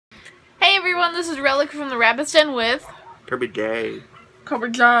everyone, this is Relic from the Rabbit's Den with Kirby J. Kirby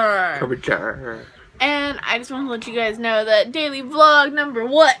J. Kirby J. And I just want to let you guys know that daily vlog number,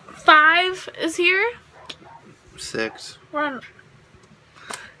 5 is here? 6. We're on...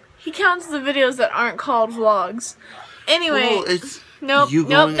 He counts the videos that aren't called vlogs. Anyway, well, it's nope.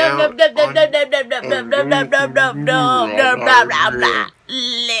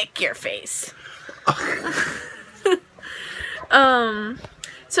 Lick your face.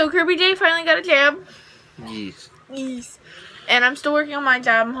 So Kirby J finally got a job. Yes. And I'm still working on my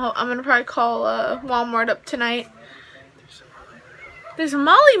job. I'm gonna probably call Walmart up tonight. There's a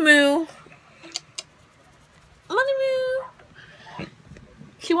Molly Moo. Molly Moo.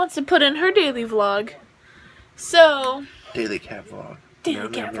 She wants to put in her daily vlog. So. Daily cat vlog. Daily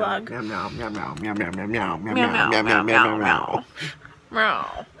cat vlog. Meow meow meow meow meow meow meow meow meow meow meow meow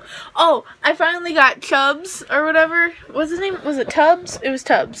meow. Oh, I finally got Chubbs or whatever. What's his name? Was it Tubbs? It was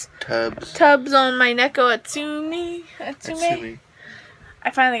Tubbs. Tubbs on my Neko Atsume.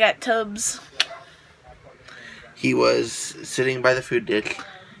 I finally got Tubbs. He was sitting by the food dish.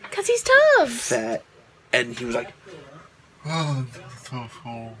 Cause he's Tubbs. Fat, and he was like, "Oh, I'm so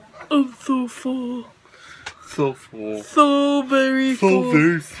full. I'm so full. So full. So very full. So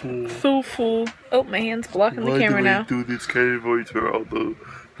very full. So full." Oh, my hand's blocking the camera now. Why do we do this kind of voice for all the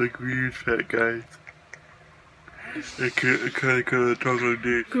weird fat guys? I kind of talk like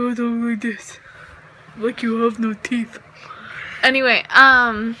this. Go down like this. Like you have no teeth. Anyway,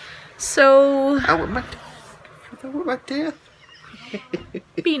 so... I want my teeth.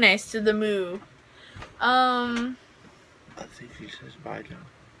 Be nice to the moo. I think he says bye, John.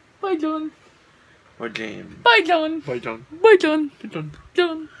 Bye, John. Or James. Bye, John. Bye, John. Bye, John. Bye, John.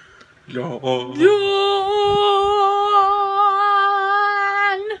 John. John. John.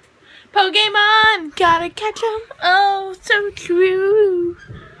 Pokemon. Gotta catch 'em. Oh, so true.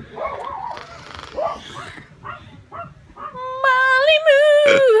 Molly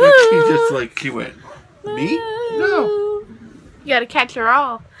Moo. He just like, he went, me? No. You gotta catch her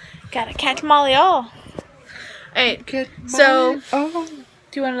all. Gotta catch Molly all. Alright, so,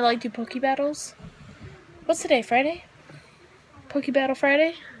 do you want to like do Poke Battles? What's today, Friday? Poke Battle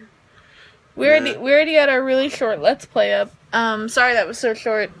Friday? We already got our really short Let's Play up. Sorry that was so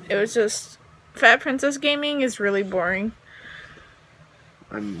short. It was just, Fat Princess Gaming is really boring.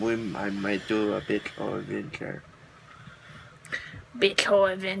 I might do a bit of adventure. Bit Hole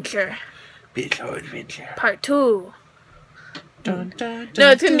Adventure. Bit of adventure. Part 2. Dun, dun, dun,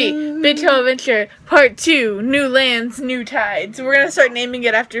 No, it's gonna be Bit Hole Adventure Part 2. New Lands, New Tides. We're gonna start naming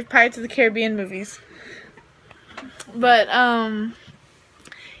it after Pirates of the Caribbean movies. But,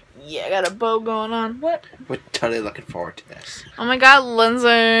 yeah, I got a bow going on. What? We're totally looking forward to this. Oh my god,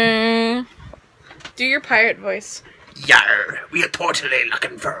 Lindsay. Do your pirate voice. Yar, we are totally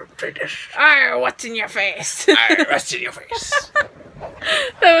looking forward to this. Arr, what's in your face? Arr, what's in your face?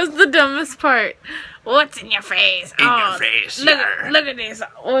 That was the dumbest part. What's in your face? In your face, yar. Look at these.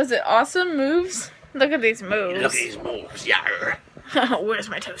 What was it? Awesome moves? Look at these moves. Look at these moves, yar. Where's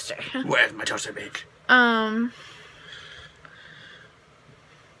my toaster? Where's my toaster, bitch?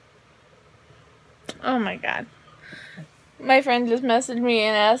 Oh my god. My friend just messaged me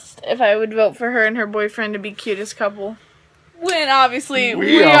and asked if I would vote for her and her boyfriend to be cutest couple. When obviously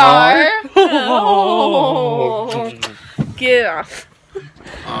we are. Oh. Get off.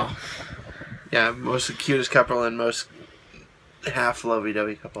 Oh. Yeah, most cutest couple and most half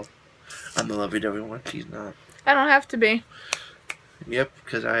lovey-dovey couple. I'm the lovey-dovey one, she's not. I don't have to be. Yep,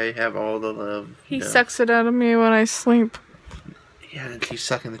 because I have all the love. He sucks it out of me when I sleep. Yeah, and she's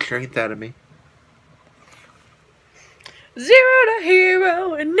sucking the strength out of me. 0 to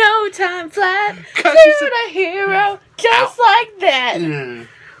hero in no time flat. 0 to hero just like that.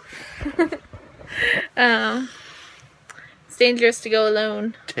 It's dangerous to go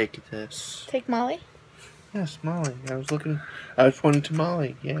alone. Take this. Take Molly? Yes, Molly. I was pointing to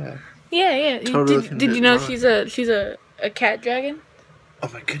Molly, yeah. Yeah. Totally did you know Molly. she's a cat dragon? Oh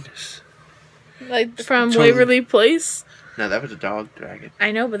my goodness. Like from Waverly Place? No, that was a dog dragon.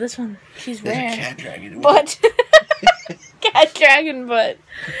 I know, but this one, she's rare. There's a cat dragon. But cat dragon butt.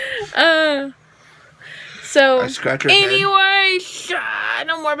 So anyway,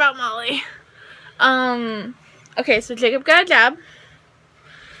 no more about Molly. Okay, so Jacob got a job.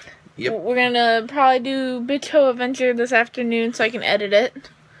 Yep. We're gonna probably do Bitch Ho Adventure this afternoon so I can edit it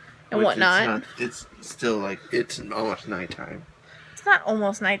and whatnot. It's still like, it's almost nighttime. It's not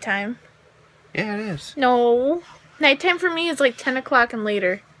almost nighttime. Yeah, it is. No. Nighttime for me is like 10 o'clock and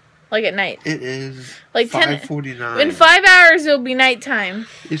later. Like at night. It is like 5:49. In 5 hours it'll be nighttime.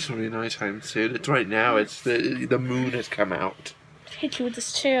 It's already nighttime soon. It's right now. It's the moon has come out. Hit you with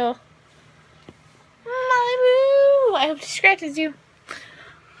this chair. I hope she scratches you.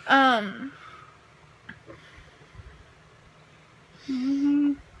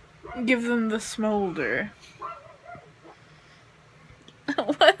 Give them the smolder.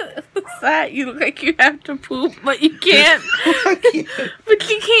 What is that? You look like you have to poop, but you can't. But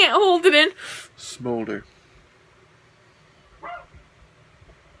you can't hold it in. Smolder.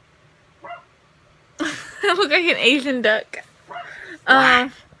 I look like an Asian duck.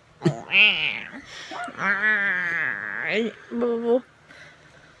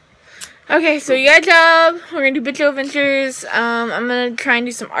 Okay, so you got a job. We're gonna do Bitch Adventures. I'm gonna try and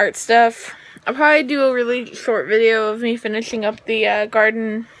do some art stuff. I'll probably do a really short video of me finishing up the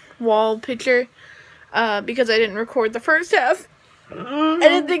garden wall picture because I didn't record the first half. I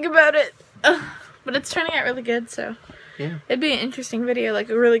didn't think about it, but it's turning out really good. So yeah, it'd be an interesting video, like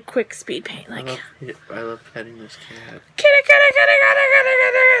a really quick speed paint. Like I love petting this cat. Kitty.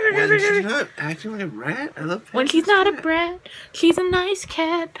 When she's not acting like a rat, I love petting When she's not a brat, she's a nice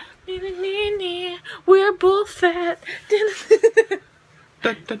cat. We're both fat.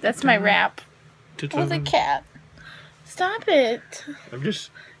 That's my rap. With a cat. Stop it. I'm just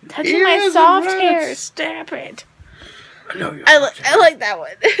touching my soft hair. Stop it. I like that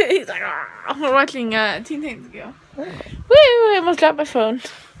one. He's like, we're watching Teen Titans Go. Woo! I almost dropped my phone.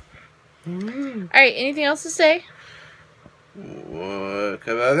 Alright, anything else to say?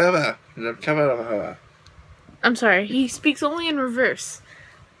 I'm sorry, he speaks only in reverse.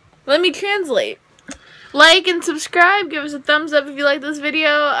 Let me translate. Like and subscribe. Give us a thumbs up if you like this video.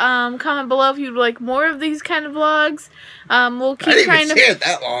 Comment below if you'd like more of these kind of vlogs. We'll keep trying to. I didn't even say it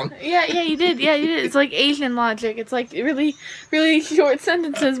that long. Yeah, you did. Yeah, you did. It's like Asian logic. It's like really, really short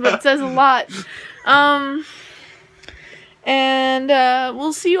sentences, but it says a lot. And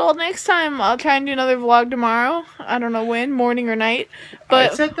we'll see you all next time. I'll try and do another vlog tomorrow. I don't know when, morning or night,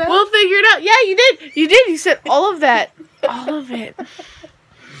 but we'll figure it out. Yeah, you did. You did. You said all of that. All of it.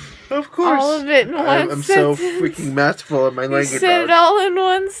 Of course. All of it in one sentence. I'm so freaking masterful at my language. You said it all in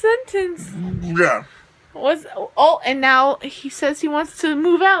one sentence. Yeah. And now he says he wants to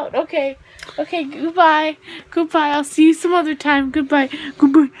move out. Okay. Okay, goodbye. Goodbye. I'll see you some other time. Goodbye.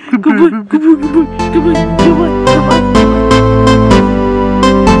 Goodbye. Goodbye. Goodbye. Goodbye. Goodbye. Goodbye. Goodbye.